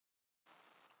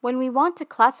When we want to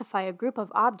classify a group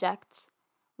of objects,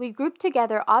 we group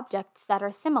together objects that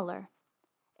are similar.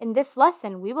 In this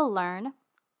lesson, we will learn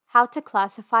how to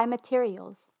classify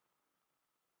materials.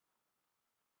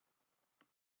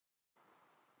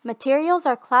 Materials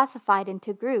are classified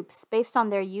into groups based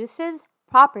on their uses,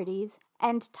 properties,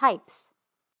 and types.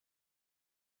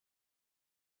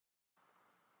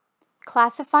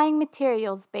 Classifying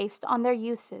materials based on their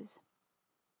uses.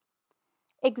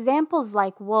 Examples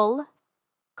like wool,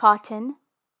 cotton,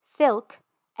 silk,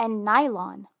 and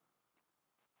nylon.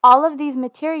 All of these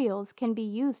materials can be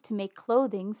used to make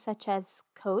clothing such as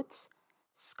coats,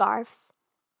 scarves,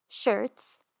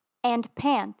 shirts, and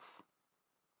pants.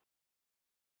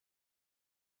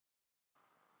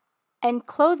 And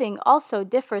clothing also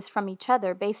differs from each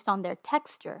other based on their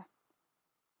texture.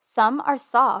 Some are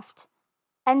soft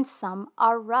and some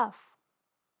are rough.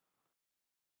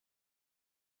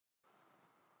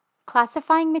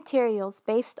 Classifying materials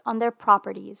based on their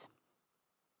properties.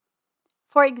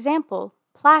 For example,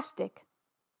 plastic.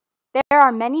 There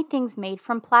are many things made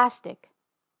from plastic,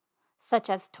 such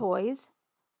as toys,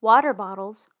 water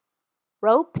bottles,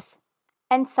 ropes,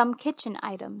 and some kitchen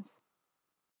items.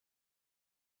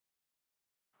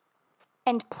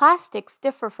 And plastics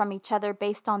differ from each other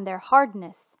based on their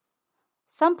hardness.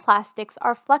 Some plastics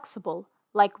are flexible,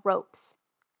 like ropes,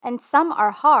 and some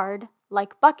are hard,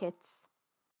 like buckets.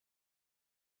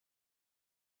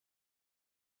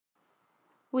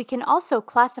 We can also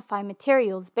classify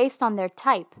materials based on their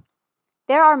type.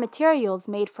 There are materials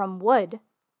made from wood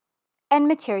and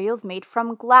materials made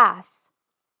from glass.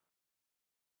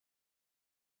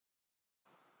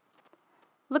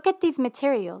 Look at these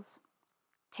materials: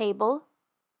 table,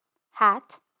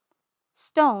 hat,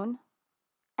 stone,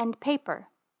 and paper.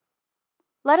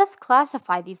 Let us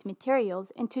classify these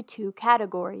materials into two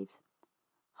categories: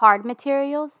 hard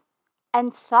materials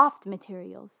and soft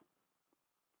materials.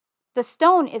 The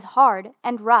stone is hard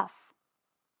and rough.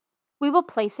 We will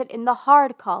place it in the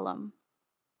hard column.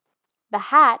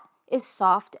 The hat is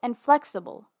soft and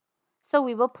flexible, so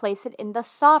we will place it in the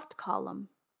soft column.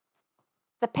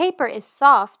 The paper is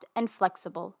soft and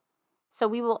flexible, so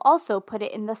we will also put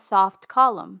it in the soft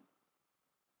column.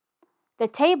 The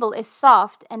table is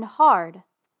soft and hard,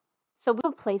 so we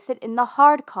will place it in the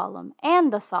hard column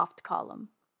and the soft column.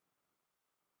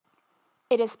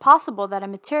 It is possible that a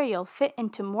material fit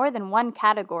into more than one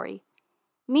category,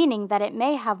 meaning that it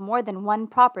may have more than one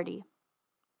property.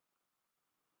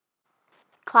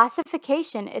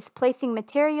 Classification is placing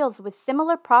materials with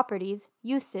similar properties,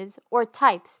 uses, or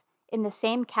types in the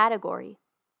same category.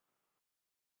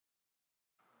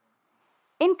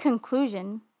 In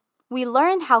conclusion, we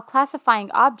learned how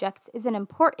classifying objects is an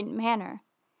important manner.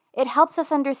 It helps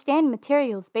us understand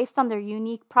materials based on their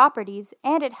unique properties,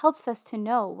 and it helps us to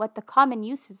know what the common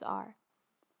uses are.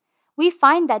 We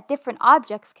find that different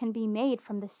objects can be made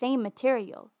from the same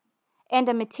material, and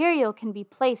a material can be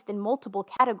placed in multiple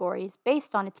categories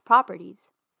based on its properties.